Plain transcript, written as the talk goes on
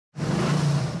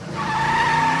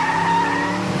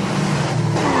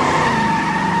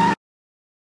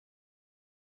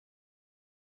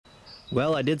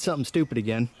Well, I did something stupid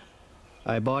again.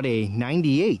 I bought a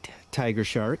 98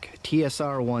 Tigershark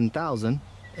TSR 1000.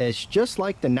 It's just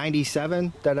like the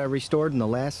 97 that I restored in the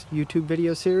last YouTube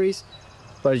video series,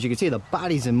 but as you can see, the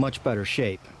body's in much better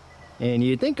shape. And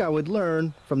you'd think I would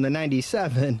learn from the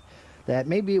 97 that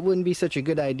maybe it wouldn't be such a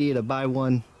good idea to buy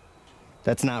one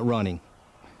that's not running.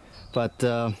 But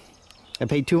I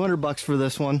paid 200 bucks for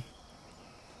this one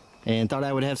and thought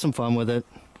I would have some fun with it.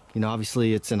 You know,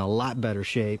 obviously it's in a lot better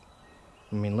shape.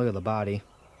 I mean, look at the body.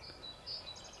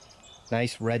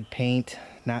 Nice red paint,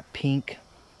 not pink.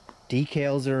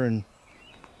 Decals are in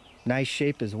nice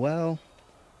shape as well.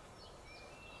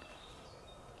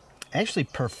 I actually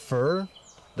prefer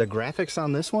the graphics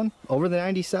on this one over the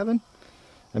 97.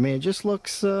 I mean, it just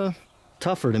looks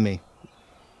tougher to me.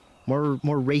 More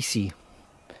racy.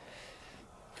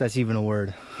 If that's even a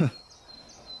word.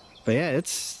 But yeah,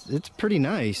 it's pretty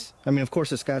nice. I mean, of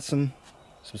course, it's got some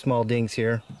small dings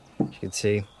here, as you can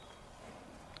see.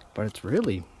 But it's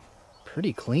really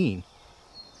pretty clean.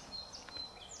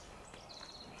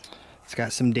 It's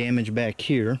got some damage back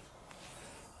here.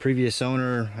 Previous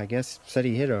owner, I guess, said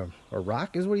he hit a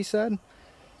rock, is what he said.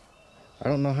 I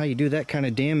don't know how you do that kind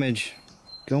of damage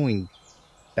going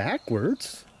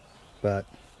backwards, but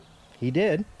he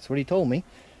did. That's what he told me.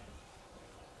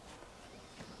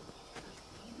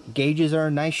 Gauges are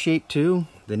in nice shape too.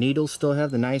 The needles still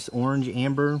have the nice orange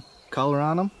amber color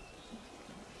on them.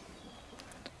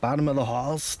 Bottom of the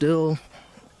hull's still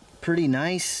pretty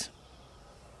nice.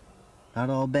 Not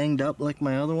all banged up like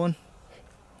my other one.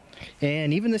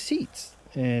 And even the seats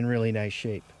in really nice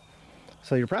shape.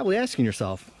 So you're probably asking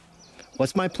yourself,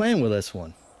 what's my plan with this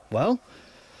one? Well,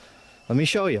 let me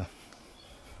show you.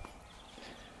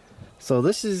 So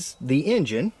this is the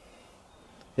engine.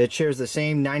 It shares the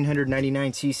same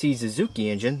 999cc Suzuki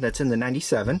engine that's in the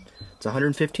 97. It's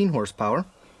 115 horsepower.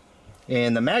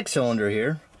 And the mag cylinder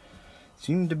here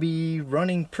seemed to be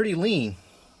running pretty lean.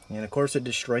 And of course it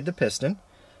destroyed the piston.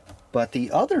 But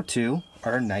the other two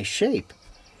are in nice shape.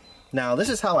 Now this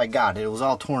is how I got it. It was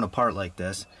all torn apart like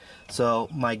this. So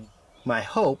my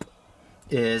hope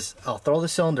is I'll throw the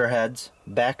cylinder heads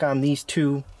back on these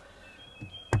two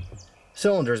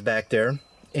cylinders back there,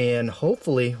 and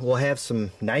hopefully we'll have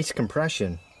some nice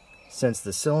compression, since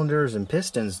the cylinders and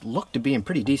pistons look to be in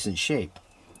pretty decent shape.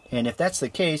 And if that's the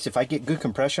case, if I get good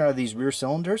compression out of these rear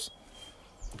cylinders,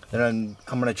 then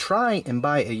I'm going to try and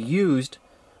buy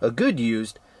a good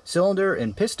used cylinder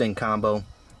and piston combo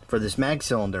for this mag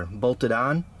cylinder, bolt it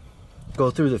on,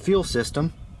 go through the fuel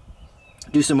system,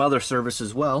 do some other service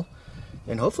as well,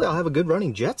 and hopefully I'll have a good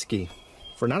running jet ski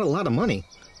for not a lot of money.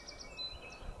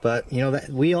 But you know, that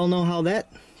we all know how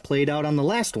that played out on the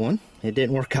last one. It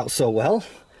didn't work out so well.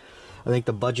 I think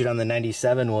the budget on the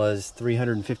 97 was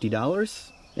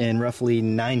 $350, and roughly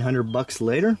 900 bucks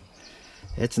later,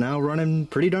 it's now running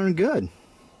pretty darn good.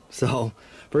 So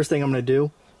first thing I'm going to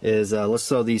do is let's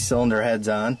throw these cylinder heads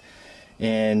on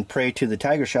and pray to the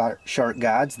Tigershark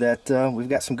gods that we've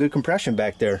got some good compression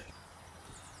back there.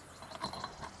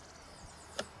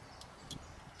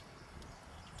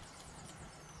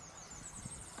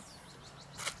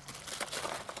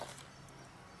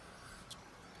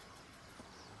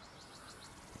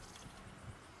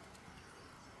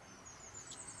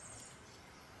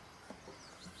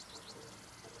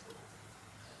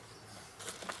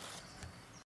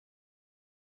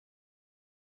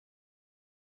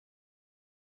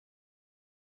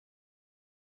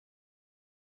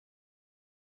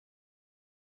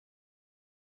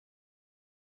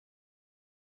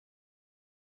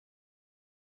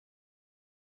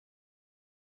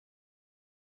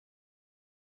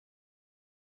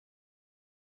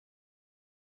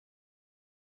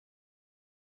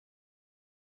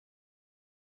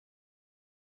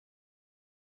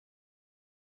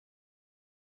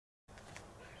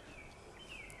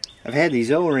 I've had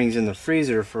these O-rings in the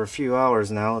freezer for a few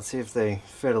hours now. Let's see if they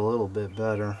fit a little bit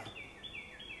better.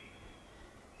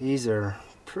 These are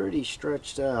pretty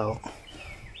stretched out.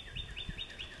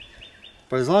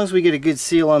 But as long as we get a good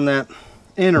seal on that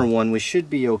inner one, we should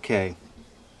be okay.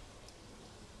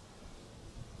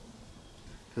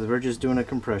 Because we're just doing a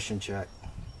compression check.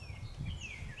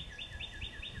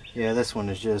 Yeah, this one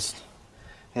is just,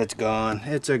 it's gone.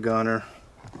 It's a gunner.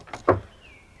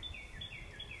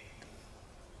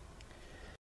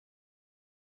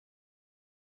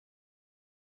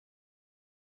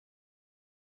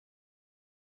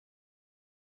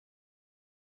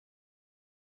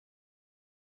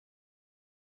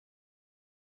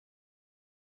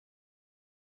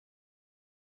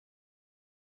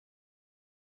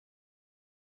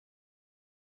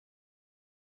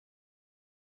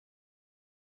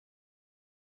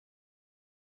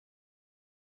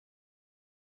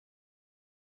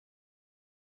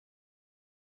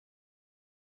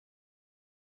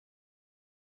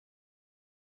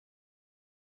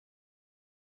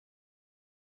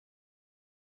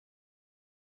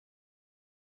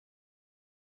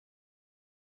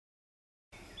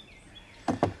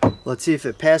 Let's see if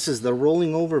it passes the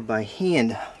rolling over by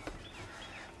hand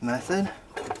method.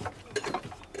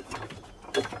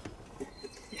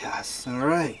 Yes, all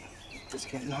right. It's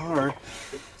getting hard.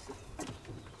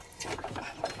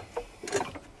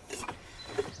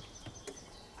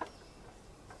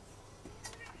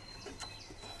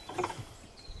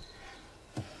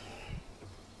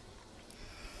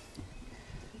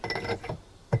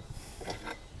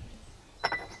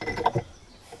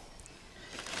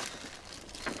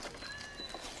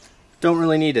 Don't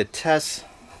really need to test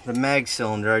the mag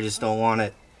cylinder. I just don't want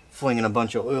it flinging a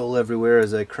bunch of oil everywhere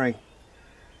as I crank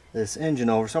this engine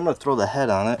over. So I'm going to throw the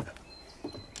head on it.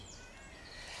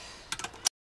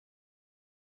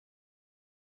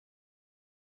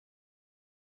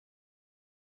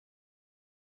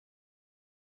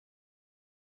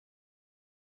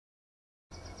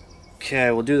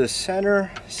 Okay, we'll do the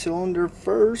center cylinder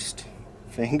first.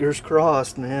 Fingers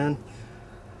crossed, man.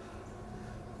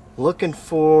 Looking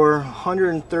for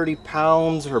 130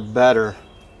 pounds or better.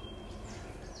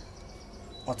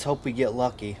 Let's hope we get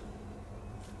lucky.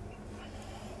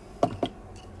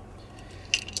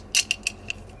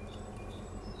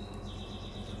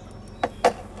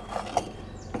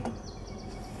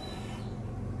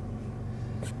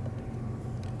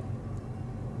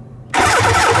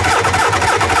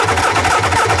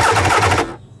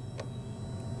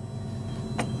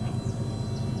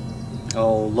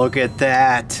 Oh, look at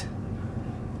that.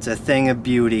 It's a thing of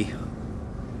beauty.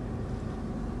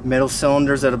 Middle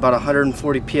cylinder's at about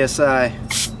 140 psi.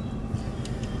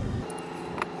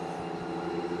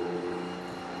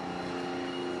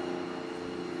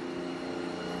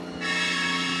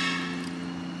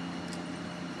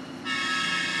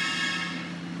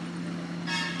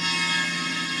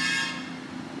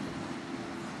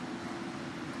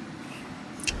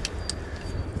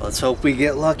 Let's hope we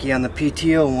get lucky on the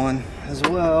PTO one as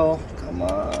well. Come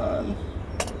on.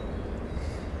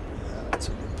 That's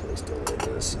a good place to lay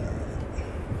this. All right.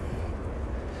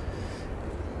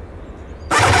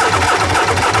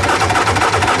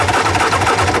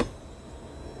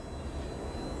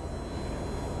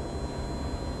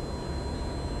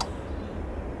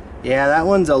 Yeah, that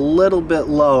one's a little bit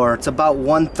lower. It's about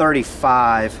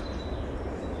 135.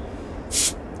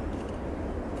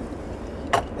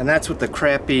 And that's with the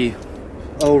crappy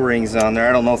O-rings on there.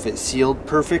 I don't know if it's sealed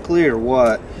perfectly or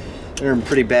what. They're in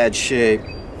pretty bad shape.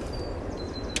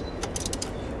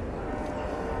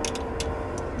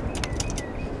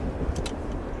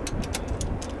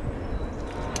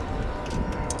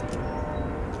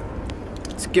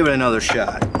 Let's give it another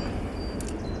shot.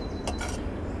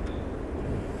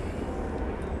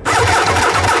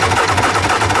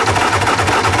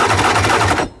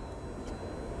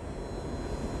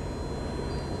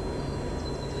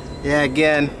 Yeah,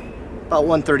 again, about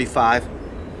 135.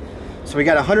 So we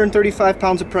got 135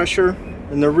 pounds of pressure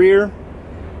in the rear,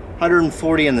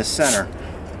 140 in the center.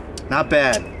 Not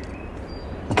bad.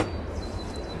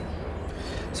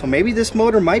 So maybe this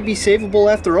motor might be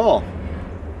savable after all.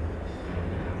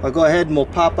 I'll go ahead and we'll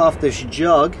pop off this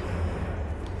jug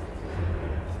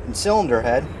and cylinder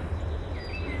head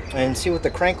and see what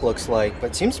the crank looks like. But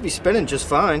it seems to be spinning just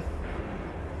fine.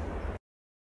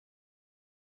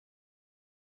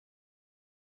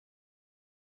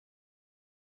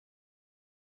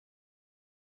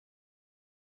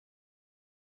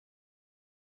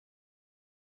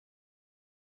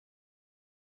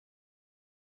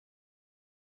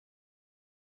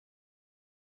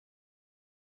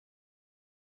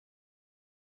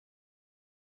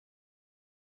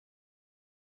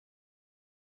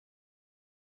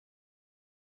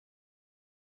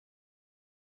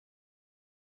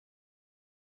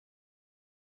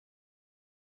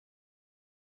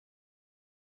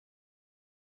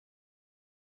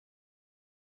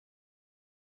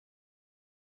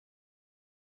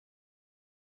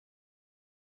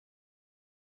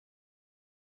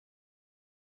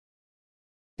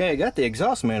 Okay, I got the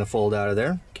exhaust manifold out of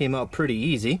there. Came out pretty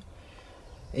easy.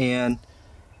 And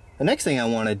the next thing I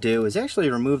want to do is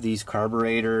actually remove these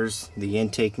carburetors, the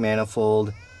intake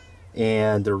manifold,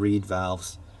 and the reed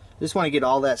valves. I just want to get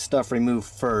all that stuff removed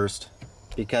first,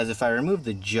 because if I remove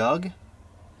the jug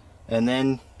and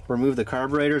then remove the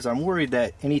carburetors, I'm worried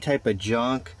that any type of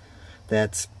junk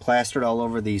that's plastered all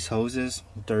over these hoses,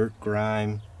 dirt,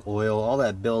 grime, oil, all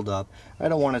that buildup, I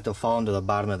don't want it to fall into the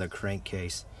bottom of the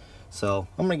crankcase. So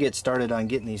I'm going to get started on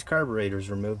getting these carburetors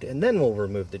removed, and then we'll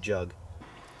remove the jug.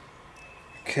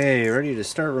 Okay, ready to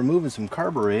start removing some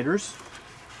carburetors.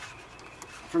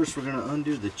 First we're going to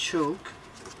undo the choke.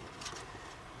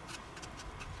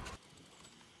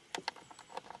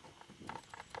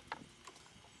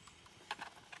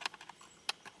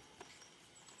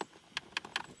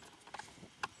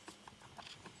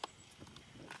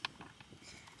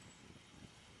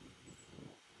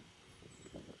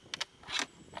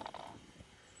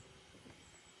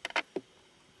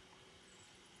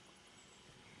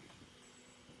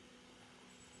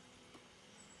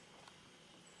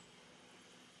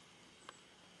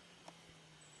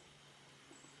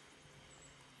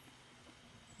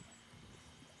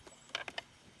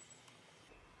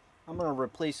 I'm going to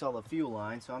replace all the fuel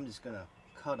lines, so I'm just going to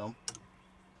cut them.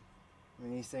 I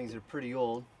mean, these things are pretty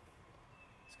old.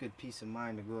 It's a good peace of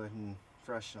mind to go ahead and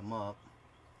freshen them up.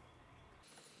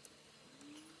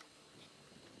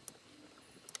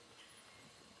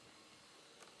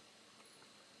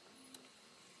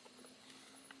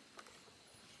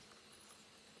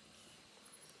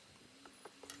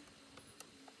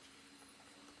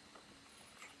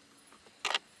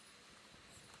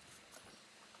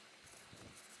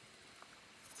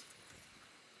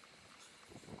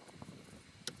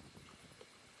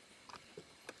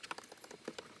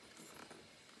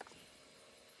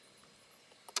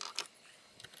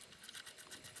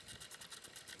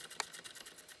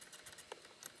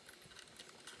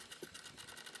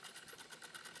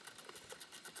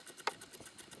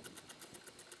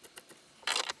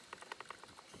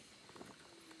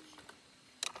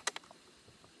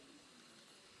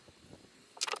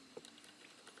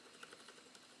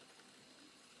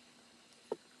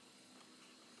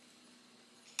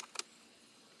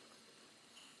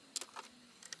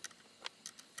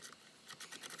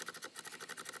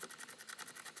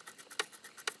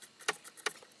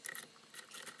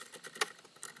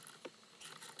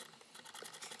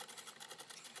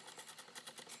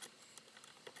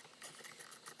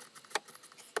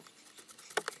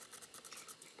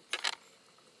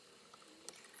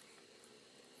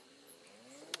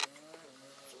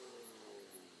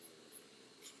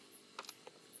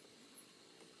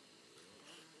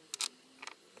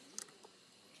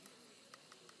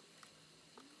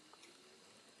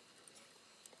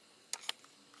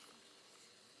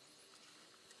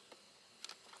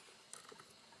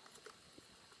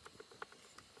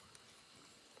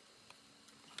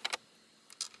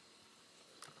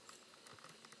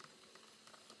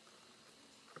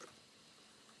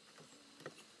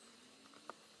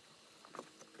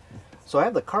 So I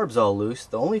have the carbs all loose.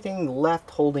 The only thing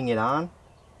left holding it on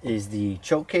is the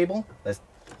choke cable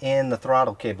and the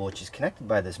throttle cable, which is connected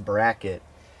by this bracket.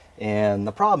 And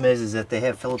the problem is that they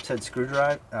have Phillips head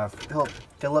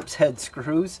Phillips head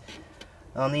screws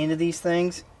on the end of these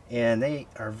things, and they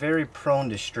are very prone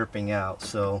to stripping out.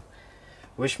 So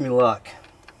wish me luck.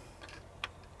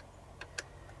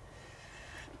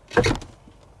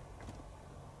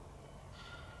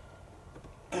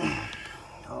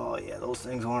 Oh yeah, those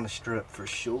things want to strip for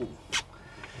sure.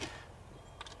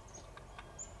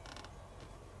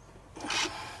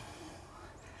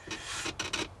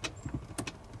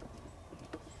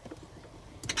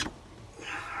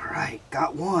 Alright,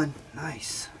 got one.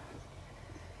 Nice.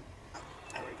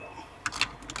 There we go.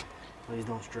 Please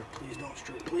don't strip, please don't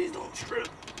strip, please don't strip.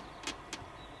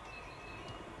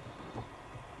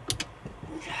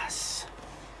 Yes.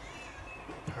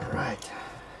 Alright.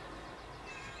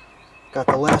 Got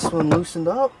the last one loosened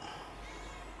up.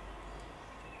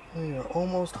 We are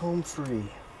almost home free.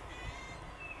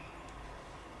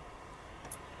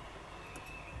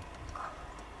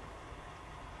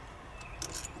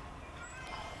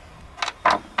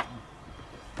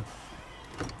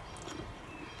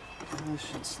 This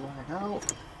should slide out.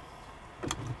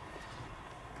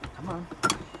 Come on.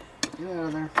 Get out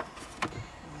of there.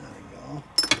 There we go.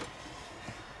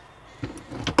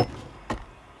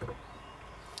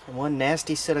 One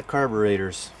nasty set of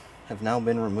carburetors have now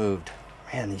been removed.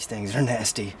 Man, these things are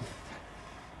nasty.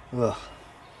 Ugh.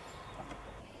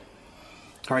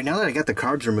 Alright, now that I got the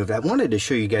carbs removed, I wanted to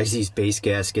show you guys these base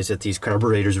gaskets that these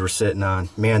carburetors were sitting on.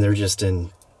 Man, they're just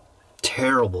in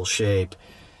terrible shape.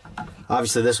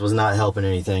 Obviously, this was not helping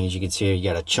anything. As you can see, you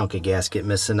got a chunk of gasket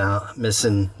missing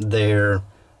there,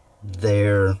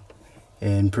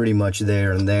 and pretty much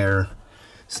there and there.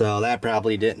 So that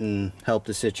probably didn't help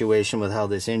the situation with how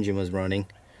this engine was running.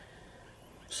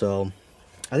 So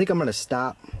I think I'm going to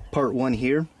stop part one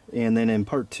here, and then in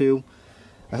part two,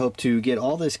 I hope to get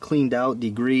all this cleaned out,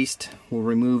 degreased. We'll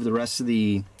remove the rest of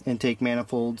the intake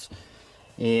manifolds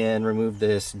and remove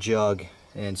this jug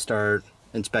and start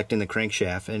inspecting the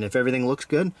crankshaft. And if everything looks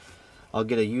good, I'll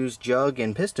get a used jug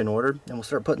and piston ordered, and we'll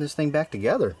start putting this thing back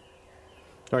together.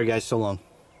 Alright guys, so long.